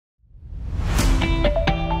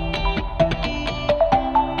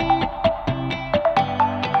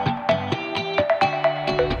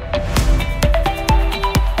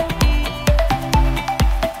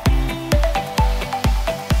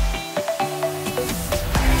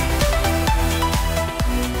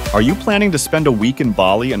Are you planning to spend a week in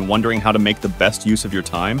Bali and wondering how to make the best use of your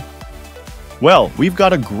time? Well, we've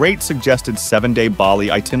got a great suggested 7-day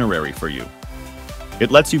Bali itinerary for you.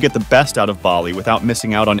 It lets you get the best out of Bali without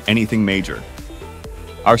missing out on anything major.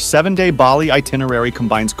 Our 7-day Bali itinerary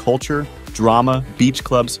combines culture, drama, beach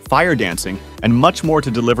clubs, fire dancing, and much more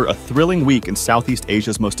to deliver a thrilling week in Southeast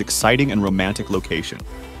Asia's most exciting and romantic location.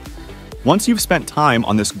 Once you've spent time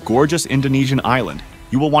on this gorgeous Indonesian island,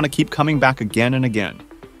 you will want to keep coming back again and again.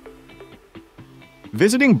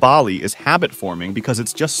 Visiting Bali is habit-forming because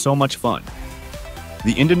it's just so much fun.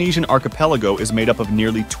 The Indonesian archipelago is made up of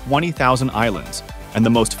nearly 20,000 islands, and the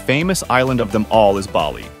most famous island of them all is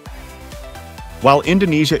Bali. While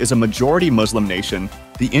Indonesia is a majority Muslim nation,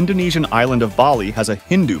 the Indonesian island of Bali has a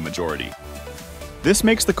Hindu majority. This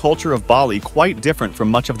makes the culture of Bali quite different from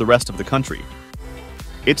much of the rest of the country.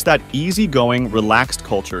 It's that easygoing, relaxed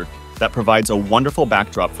culture that provides a wonderful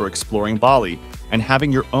backdrop for exploring Bali and having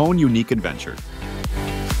your own unique adventure.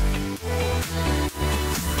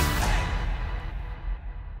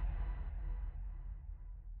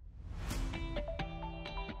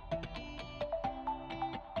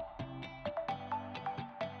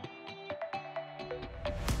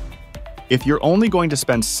 If you're only going to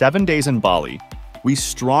spend 7 days in Bali, we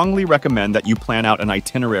strongly recommend that you plan out an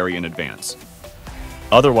itinerary in advance.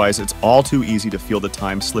 Otherwise, it's all too easy to feel the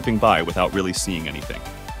time slipping by without really seeing anything.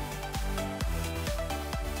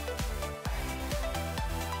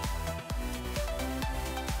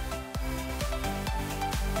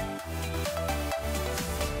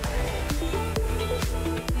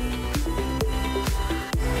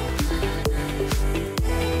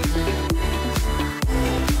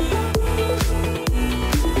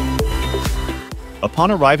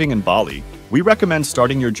 Upon arriving in Bali, we recommend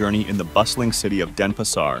starting your journey in the bustling city of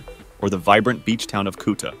Denpasar or the vibrant beach town of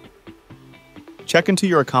Kuta. Check into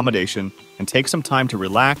your accommodation and take some time to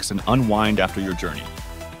relax and unwind after your journey.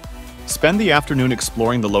 Spend the afternoon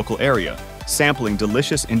exploring the local area, sampling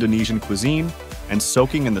delicious Indonesian cuisine, and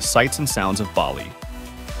soaking in the sights and sounds of Bali.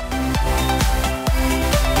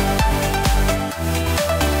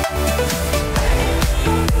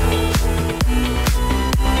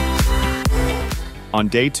 On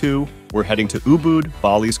day 2, we're heading to Ubud,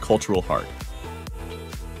 Bali's cultural heart.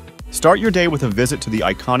 Start your day with a visit to the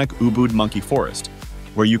iconic Ubud monkey forest,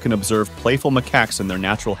 where you can observe playful macaques in their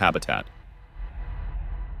natural habitat.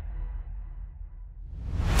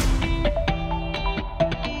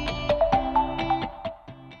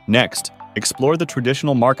 Next, explore the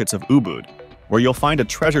traditional markets of Ubud, where you'll find a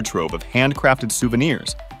treasure trove of handcrafted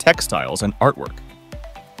souvenirs, textiles, and artwork.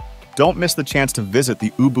 Don't miss the chance to visit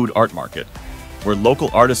the Ubud Art Market, where local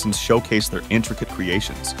artisans showcase their intricate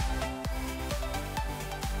creations.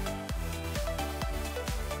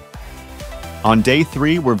 On day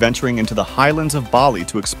 3, we're venturing into the highlands of Bali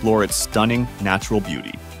to explore its stunning natural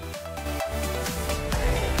beauty.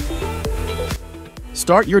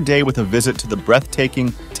 Start your day with a visit to the breathtaking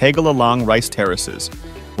Tegalalang rice terraces,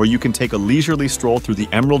 where you can take a leisurely stroll through the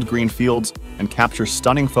emerald green fields and capture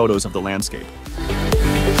stunning photos of the landscape.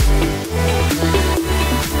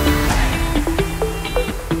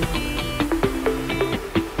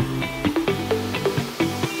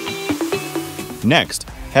 Next,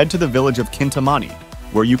 head to the village of Kintamani,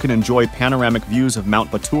 where you can enjoy panoramic views of Mount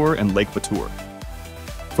Batur and Lake Batur.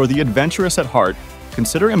 For the adventurous at heart,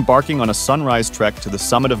 consider embarking on a sunrise trek to the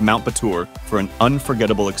summit of Mount Batur for an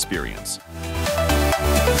unforgettable experience.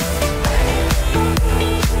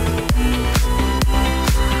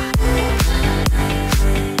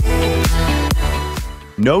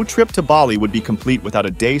 No trip to Bali would be complete without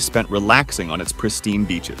a day spent relaxing on its pristine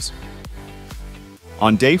beaches.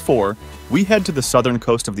 On day 4, we head to the southern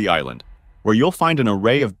coast of the island, where you'll find an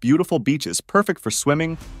array of beautiful beaches perfect for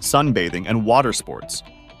swimming, sunbathing, and water sports.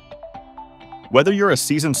 Whether you're a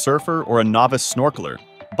seasoned surfer or a novice snorkeler,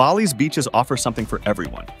 Bali's beaches offer something for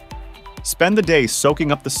everyone. Spend the day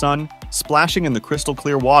soaking up the sun, splashing in the crystal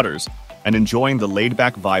clear waters, and enjoying the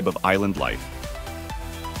laid-back vibe of island life.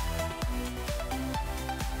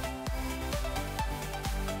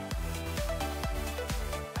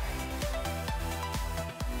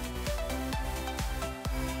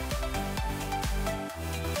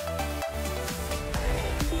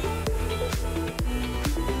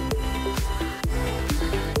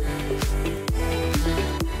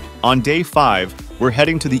 On day 5, we're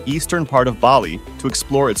heading to the eastern part of Bali to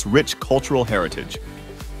explore its rich cultural heritage.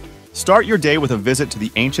 Start your day with a visit to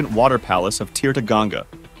the ancient water palace of Tirta Gangga,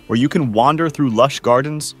 where you can wander through lush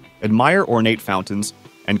gardens, admire ornate fountains,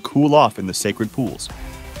 and cool off in the sacred pools.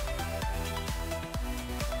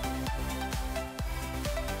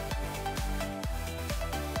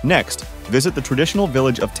 Next, visit the traditional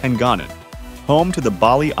village of Tenganan, home to the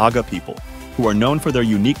Bali Aga people, who are known for their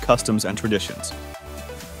unique customs and traditions.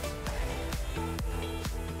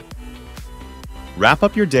 Wrap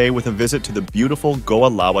up your day with a visit to the beautiful Goa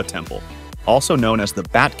Lawah Temple, also known as the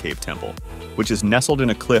Bat Cave Temple, which is nestled in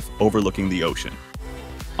a cliff overlooking the ocean.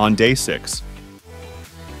 On day 6,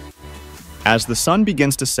 as the sun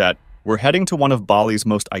begins to set, we're heading to one of Bali's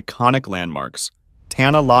most iconic landmarks,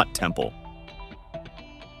 Tanah Lot Temple.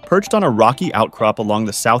 Perched on a rocky outcrop along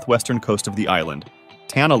the southwestern coast of the island,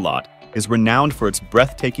 Tanah Lot is renowned for its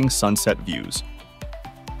breathtaking sunset views.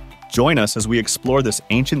 Join us as we explore this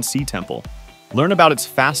ancient sea temple, learn about its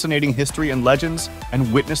fascinating history and legends,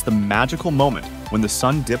 and witness the magical moment when the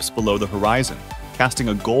sun dips below the horizon, casting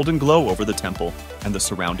a golden glow over the temple and the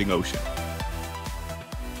surrounding ocean.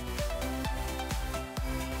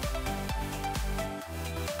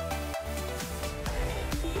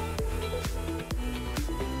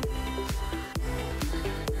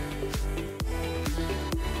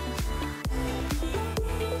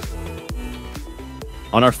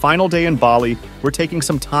 On our final day in Bali, we're taking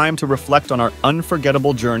some time to reflect on our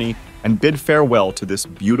unforgettable journey and bid farewell to this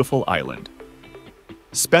beautiful island.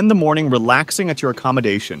 Spend the morning relaxing at your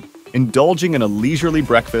accommodation, indulging in a leisurely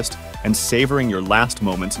breakfast, and savoring your last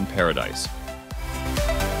moments in paradise.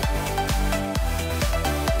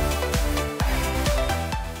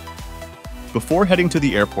 Before heading to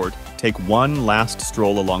the airport, take one last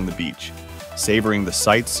stroll along the beach, savoring the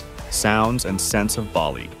sights, sounds, and scents of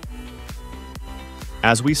Bali.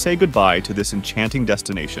 As we say goodbye to this enchanting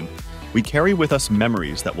destination, we carry with us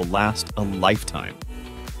memories that will last a lifetime.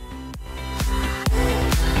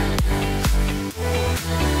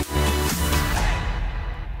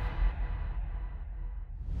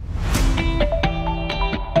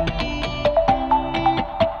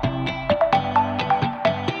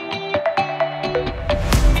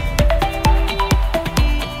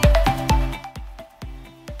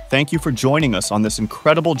 Thank you for joining us on this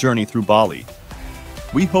incredible journey through Bali.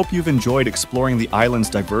 We hope you've enjoyed exploring the island's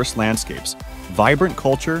diverse landscapes, vibrant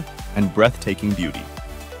culture, and breathtaking beauty.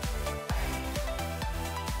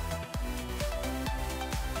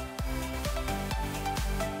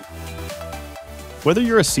 Whether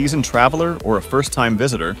you're a seasoned traveler or a first-time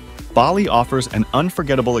visitor, Bali offers an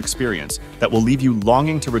unforgettable experience that will leave you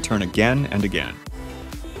longing to return again and again.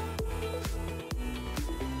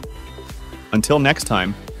 Until next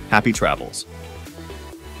time, happy travels.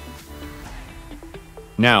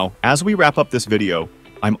 Now, as we wrap up this video,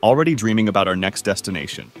 I'm already dreaming about our next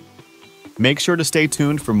destination. Make sure to stay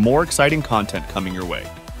tuned for more exciting content coming your way.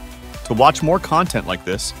 To watch more content like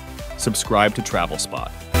this, subscribe to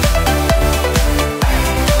Travelspot.